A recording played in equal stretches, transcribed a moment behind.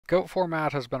Goat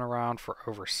format has been around for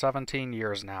over 17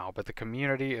 years now, but the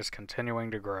community is continuing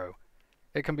to grow.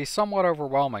 It can be somewhat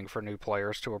overwhelming for new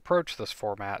players to approach this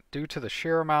format due to the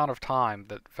sheer amount of time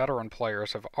that veteran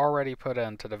players have already put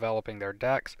into developing their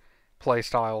decks,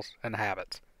 playstyles, and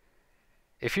habits.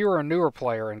 If you are a newer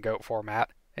player in Goat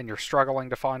format and you're struggling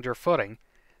to find your footing,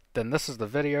 then this is the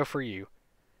video for you.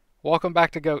 Welcome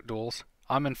back to Goat Duels.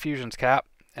 I'm InfusionsCap,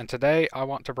 and today I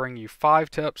want to bring you 5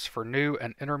 tips for new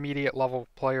and intermediate level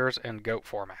players in Goat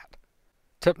format.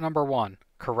 Tip number 1,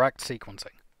 correct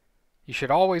sequencing. You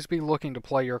should always be looking to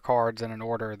play your cards in an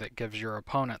order that gives your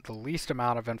opponent the least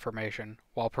amount of information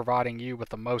while providing you with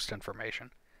the most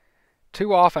information.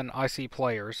 Too often I see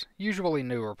players, usually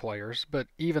newer players, but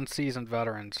even seasoned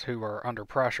veterans who are under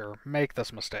pressure, make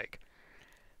this mistake.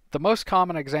 The most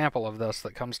common example of this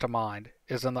that comes to mind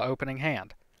is in the opening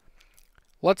hand.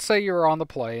 Let's say you're on the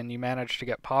play and you manage to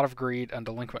get Pot of Greed and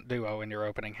Delinquent Duo in your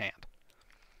opening hand.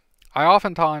 I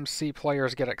oftentimes see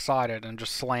players get excited and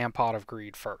just slam Pot of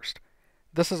Greed first.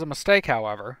 This is a mistake,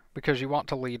 however, because you want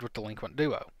to lead with Delinquent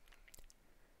Duo.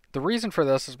 The reason for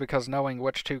this is because knowing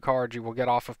which 2 cards you will get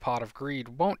off of Pot of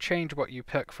Greed won't change what you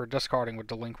pick for discarding with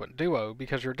Delinquent Duo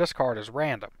because your discard is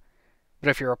random. But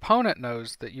if your opponent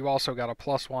knows that you also got a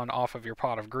 +1 off of your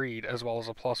Pot of Greed as well as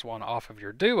a +1 off of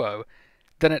your Duo,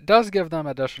 then it does give them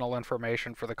additional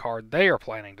information for the card they are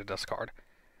planning to discard.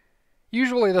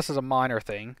 Usually this is a minor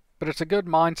thing, but it's a good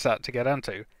mindset to get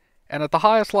into, and at the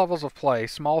highest levels of play,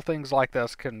 small things like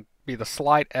this can be the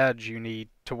slight edge you need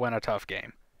to win a tough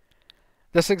game.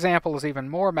 This example is even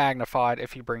more magnified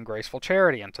if you bring Graceful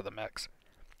Charity into the mix.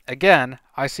 Again,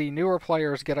 I see newer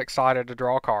players get excited to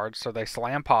draw cards, so they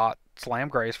slam Pot, slam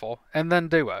Graceful, and then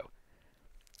Duo.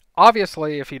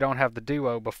 Obviously, if you don't have the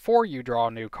Duo before you draw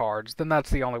new cards, then that's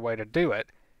the only way to do it.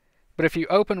 But if you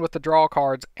open with the draw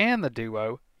cards and the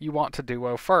Duo, you want to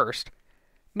Duo first,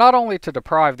 not only to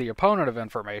deprive the opponent of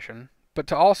information, but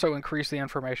to also increase the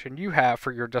information you have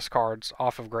for your discards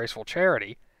off of Graceful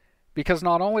Charity, because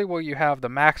not only will you have the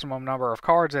maximum number of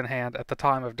cards in hand at the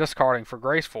time of discarding for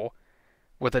Graceful,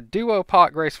 with a Duo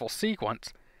Pot Graceful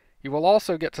sequence, you will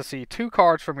also get to see 2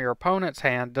 cards from your opponent's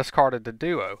hand discarded to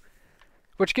Duo,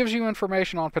 which gives you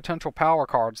information on potential power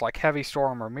cards like Heavy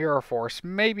Storm or Mirror Force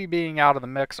maybe being out of the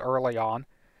mix early on,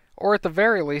 or at the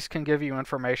very least can give you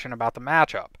information about the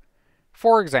matchup.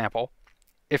 For example,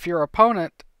 if your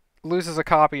opponent loses a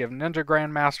copy of Ninja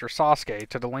Grandmaster Sasuke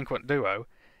to Delinquent Duo,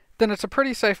 then it's a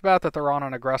pretty safe bet that they're on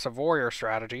an aggressive warrior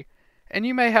strategy, and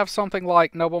you may have something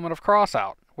like Nobleman of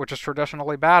Crossout, which is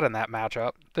traditionally bad in that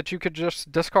matchup, that you could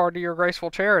just discard to your Graceful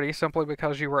Charity simply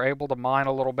because you were able to mine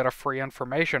a little bit of free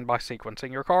information by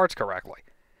sequencing your cards correctly.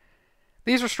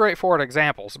 These are straightforward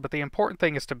examples, but the important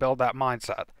thing is to build that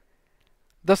mindset.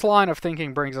 This line of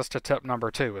thinking brings us to tip number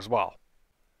 2 as well.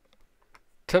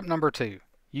 Tip number 2,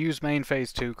 use main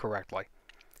phase 2 correctly.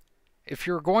 If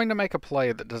you're going to make a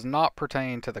play that does not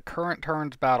pertain to the current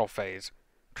turn's battle phase,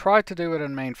 try to do it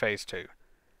in main phase 2.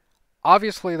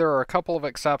 Obviously, there are a couple of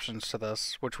exceptions to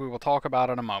this, which we will talk about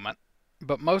in a moment,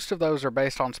 but most of those are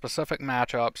based on specific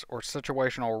matchups or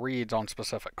situational reads on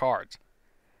specific cards.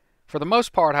 For the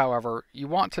most part, however, you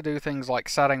want to do things like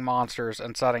setting monsters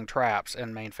and setting traps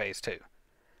in main phase 2.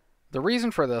 The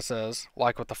reason for this is,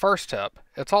 like with the first tip,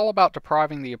 it's all about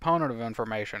depriving the opponent of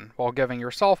information while giving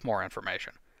yourself more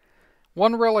information.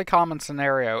 One really common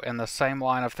scenario in this same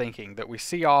line of thinking that we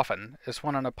see often is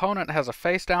when an opponent has a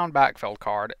face-down backfield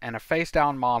card and a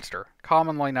face-down monster,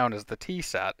 commonly known as the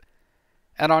T-set,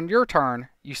 and on your turn,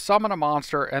 you summon a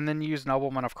monster and then use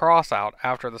Nobleman of Crossout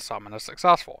after the summon is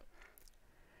successful.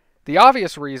 The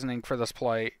obvious reasoning for this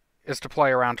play is to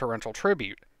play around Torrential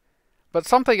Tribute, but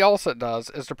something else it does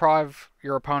is deprive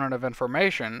your opponent of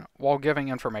information while giving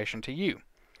information to you.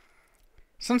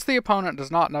 Since the opponent does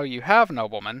not know you have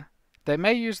Nobleman, they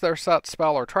may use their set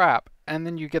spell or trap, and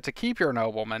then you get to keep your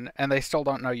Nobleman, and they still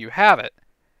don't know you have it,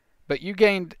 but you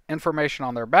gained information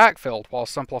on their backfield while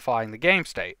simplifying the game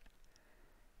state.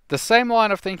 The same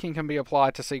line of thinking can be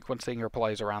applied to sequencing your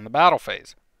plays around the battle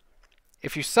phase.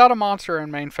 If you set a monster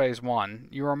in main phase 1,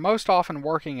 you are most often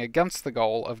working against the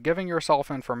goal of giving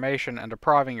yourself information and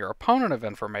depriving your opponent of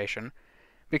information,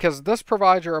 because this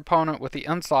provides your opponent with the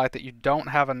insight that you don't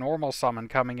have a normal summon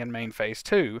coming in main phase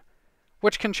 2,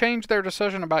 which can change their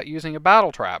decision about using a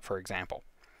battle trap, for example.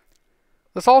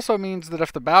 This also means that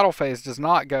if the battle phase does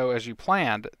not go as you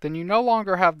planned, then you no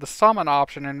longer have the summon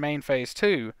option in main phase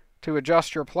 2 to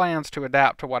adjust your plans to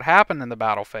adapt to what happened in the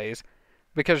battle phase,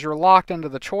 because you're locked into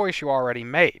the choice you already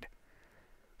made.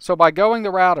 So by going the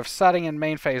route of setting in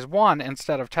main phase 1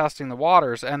 instead of testing the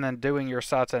waters and then doing your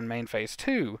sets in main phase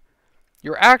 2,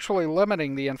 you're actually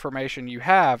limiting the information you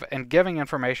have and giving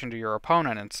information to your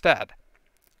opponent instead.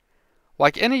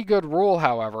 Like any good rule,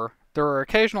 however, there are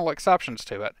occasional exceptions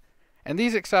to it, and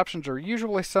these exceptions are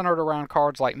usually centered around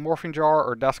cards like Morphing Jar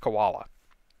or Deskawala.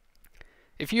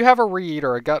 If you have a read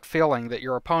or a gut feeling that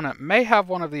your opponent may have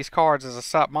one of these cards as a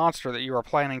set monster that you are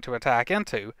planning to attack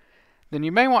into, then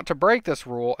you may want to break this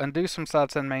rule and do some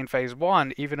sets in main phase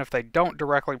 1 even if they don't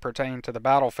directly pertain to the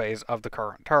battle phase of the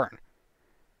current turn.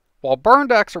 While burn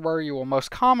decks are where you will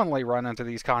most commonly run into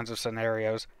these kinds of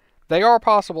scenarios, they are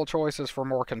possible choices for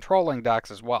more controlling decks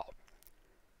as well.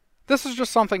 This is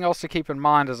just something else to keep in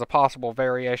mind as a possible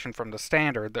variation from the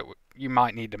standard that you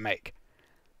might need to make.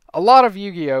 A lot of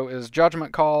Yu-Gi-Oh! Is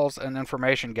judgment calls and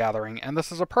information gathering, and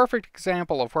this is a perfect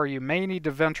example of where you may need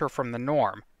to venture from the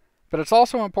norm, but it's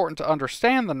also important to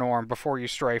understand the norm before you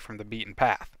stray from the beaten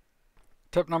path.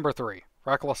 Tip number 3,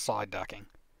 reckless side decking.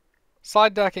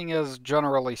 Side decking is,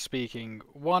 generally speaking,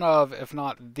 one of, if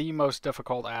not the most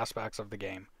difficult aspects of the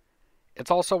game.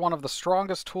 It's also one of the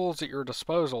strongest tools at your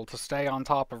disposal to stay on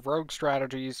top of rogue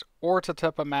strategies or to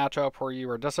tip a matchup where you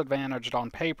are disadvantaged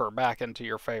on paper back into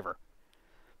your favor.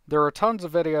 There are tons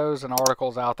of videos and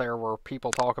articles out there where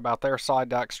people talk about their side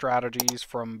deck strategies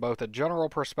from both a general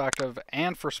perspective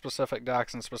and for specific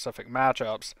decks and specific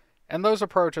matchups, and those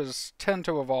approaches tend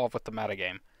to evolve with the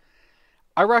metagame.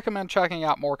 I recommend checking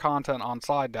out more content on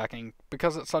side decking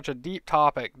because it's such a deep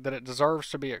topic that it deserves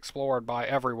to be explored by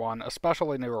everyone,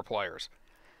 especially newer players.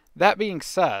 That being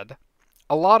said,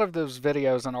 a lot of those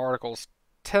videos and articles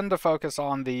tend to focus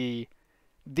on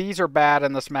these are bad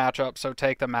in this matchup, so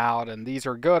take them out, and these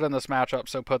are good in this matchup,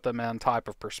 so put them in type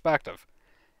of perspective.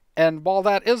 And while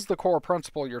that is the core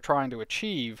principle you're trying to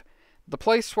achieve, the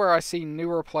place where I see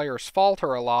newer players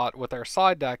falter a lot with their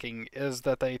side decking is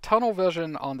that they tunnel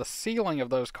vision on the ceiling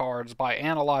of those cards by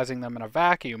analyzing them in a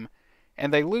vacuum,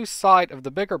 and they lose sight of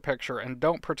the bigger picture and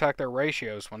don't protect their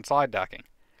ratios when side decking.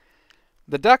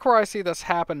 The deck where I see this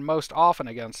happen most often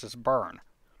against is Burn.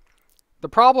 The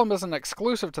problem isn't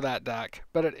exclusive to that deck,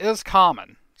 but it is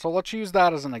common, so let's use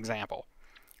that as an example.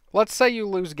 Let's say you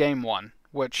lose game 1,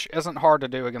 which isn't hard to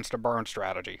do against a burn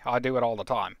strategy. I do it all the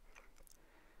time.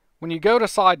 When you go to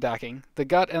side decking, the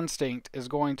gut instinct is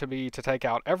going to be to take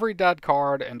out every dead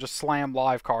card and just slam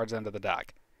live cards into the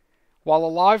deck. While a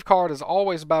live card is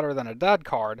always better than a dead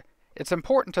card, it's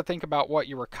important to think about what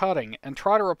you are cutting and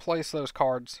try to replace those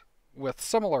cards with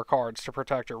similar cards to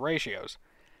protect your ratios.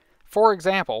 For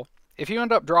example, if you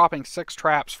end up dropping 6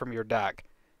 traps from your deck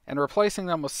and replacing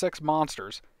them with 6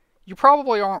 monsters, you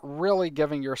probably aren't really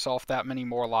giving yourself that many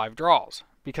more live draws,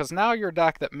 because now your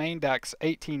deck that main decks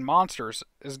 18 monsters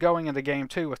is going into game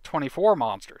 2 with 24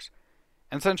 monsters.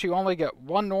 And since you only get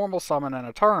 1 normal summon in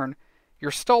a turn, you're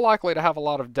still likely to have a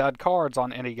lot of dead cards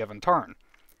on any given turn.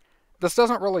 This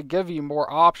doesn't really give you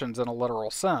more options in a literal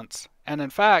sense, and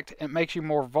in fact, it makes you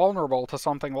more vulnerable to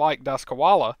something like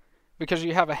Deskawala, because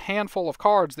you have a handful of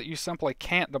cards that you simply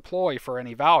can't deploy for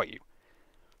any value.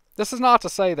 This is not to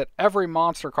say that every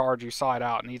monster card you side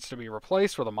out needs to be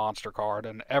replaced with a monster card,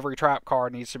 and every trap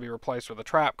card needs to be replaced with a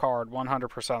trap card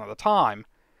 100% of the time,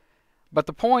 but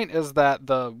the point is that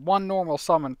the 1 normal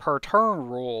summon per turn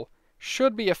rule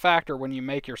should be a factor when you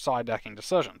make your side decking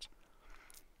decisions.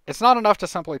 It's not enough to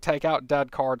simply take out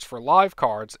dead cards for live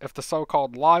cards if the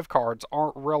so-called live cards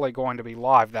aren't really going to be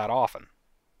live that often.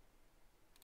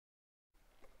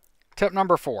 Tip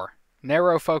number 4,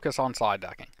 narrow focus on side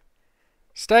decking.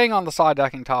 Staying on the side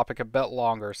decking topic a bit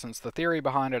longer since the theory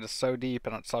behind it is so deep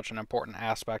and it's such an important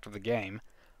aspect of the game,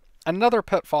 another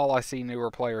pitfall I see newer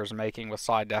players making with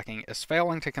side decking is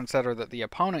failing to consider that the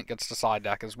opponent gets to side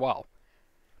deck as well.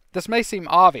 This may seem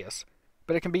obvious,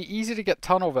 but it can be easy to get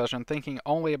tunnel vision thinking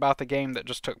only about the game that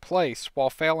just took place while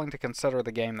failing to consider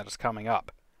the game that is coming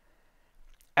up.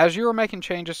 As you are making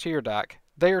changes to your deck,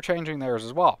 they are changing theirs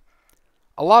as well.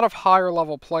 A lot of higher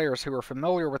level players who are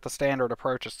familiar with the standard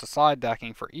approaches to side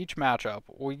decking for each matchup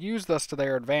will use this to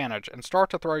their advantage and start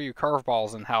to throw you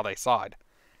curveballs in how they side.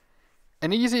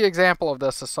 An easy example of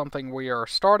this is something we are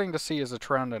starting to see as a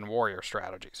trend in warrior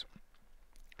strategies.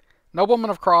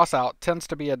 Nobleman of Crossout tends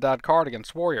to be a dead card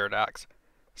against warrior decks,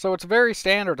 so it's very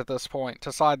standard at this point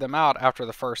to side them out after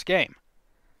the first game.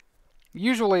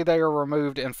 Usually they are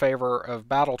removed in favor of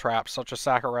battle traps such as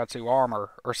Sakuretsu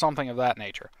Armor or something of that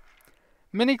nature.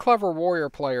 Many clever warrior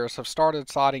players have started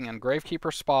siding in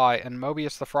Gravekeeper Spy and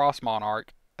Mobius the Frost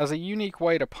Monarch as a unique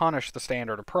way to punish the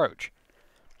standard approach.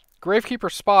 Gravekeeper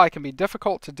Spy can be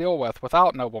difficult to deal with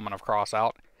without Nobleman of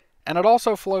Crossout, and it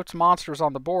also floats monsters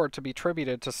on the board to be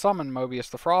tributed to summon Mobius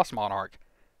the Frost Monarch,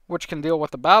 which can deal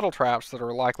with the battle traps that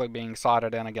are likely being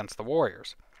sided in against the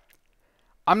warriors.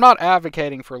 I'm not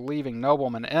advocating for leaving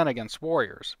noblemen in against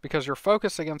warriors, because your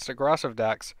focus against aggressive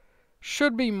decks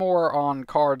should be more on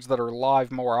cards that are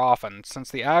live more often,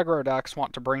 since the aggro decks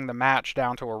want to bring the match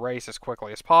down to a race as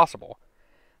quickly as possible.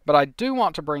 But I do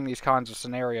want to bring these kinds of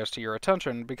scenarios to your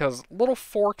attention, because little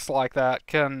forks like that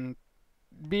can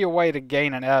be a way to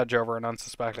gain an edge over an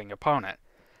unsuspecting opponent.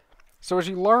 So as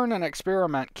you learn and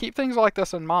experiment, keep things like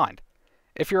this in mind.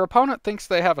 If your opponent thinks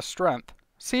they have a strength,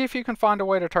 see if you can find a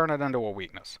way to turn it into a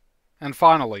weakness. And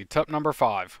finally, tip number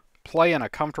 5, play in a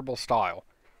comfortable style.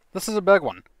 This is a big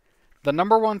one. The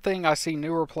number one thing I see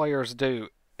newer players do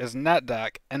is net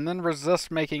deck and then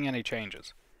resist making any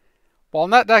changes. While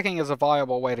net decking is a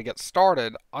viable way to get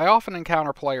started, I often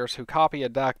encounter players who copy a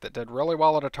deck that did really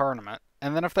well at a tournament,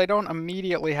 and then if they don't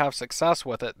immediately have success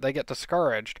with it, they get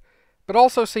discouraged, but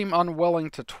also seem unwilling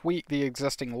to tweak the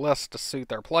existing list to suit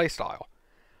their playstyle.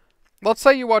 Let's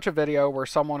say you watch a video where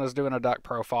someone is doing a deck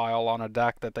profile on a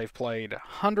deck that they've played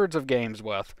hundreds of games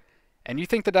with, and you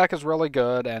think the deck is really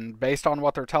good, and based on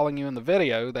what they're telling you in the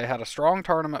video, they had a strong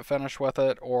tournament finish with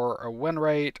it, or a win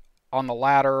rate on the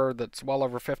ladder that's well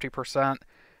over 50%,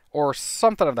 or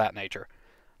something of that nature.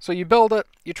 So you build it,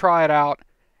 you try it out,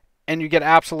 and you get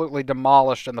absolutely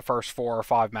demolished in the first 4 or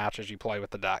 5 matches you play with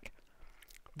the deck.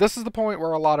 This is the point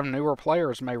where a lot of newer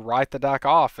players may write the deck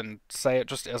off and say it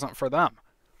just isn't for them.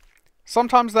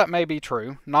 Sometimes that may be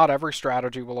true. Not every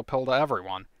strategy will appeal to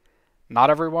everyone.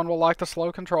 Not everyone will like the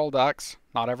slow control decks.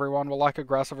 Not everyone will like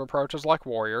aggressive approaches like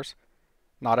warriors.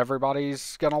 Not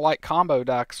everybody's going to like combo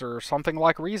decks or something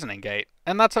like Reasoning Gate,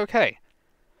 and that's okay.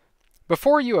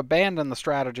 Before you abandon the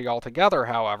strategy altogether,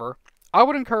 however, I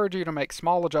would encourage you to make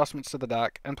small adjustments to the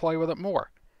deck and play with it more.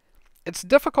 It's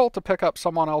difficult to pick up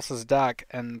someone else's deck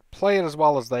and play it as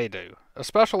well as they do,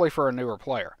 especially for a newer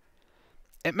player.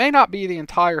 It may not be the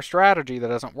entire strategy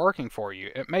that isn't working for you,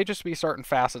 it may just be certain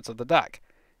facets of the deck.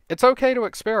 It's okay to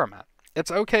experiment. It's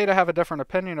okay to have a different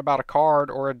opinion about a card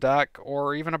or a deck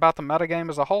or even about the metagame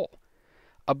as a whole.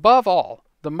 Above all,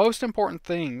 the most important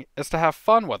thing is to have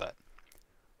fun with it.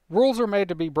 Rules are made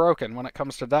to be broken when it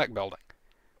comes to deck building.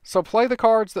 So play the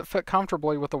cards that fit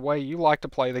comfortably with the way you like to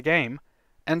play the game,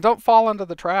 and don't fall into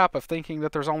the trap of thinking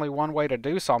that there's only one way to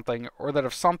do something, or that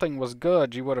if something was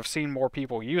good you would have seen more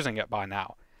people using it by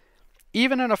now.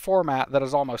 Even in a format that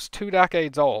is almost 2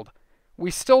 decades old, we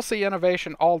still see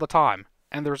innovation all the time,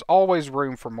 and there's always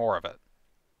room for more of it.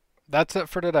 That's it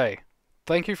for today.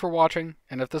 Thank you for watching,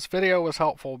 and if this video was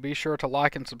helpful, be sure to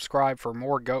like and subscribe for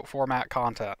more GOAT format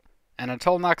content. And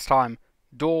until next time,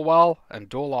 duel well and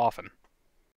duel often.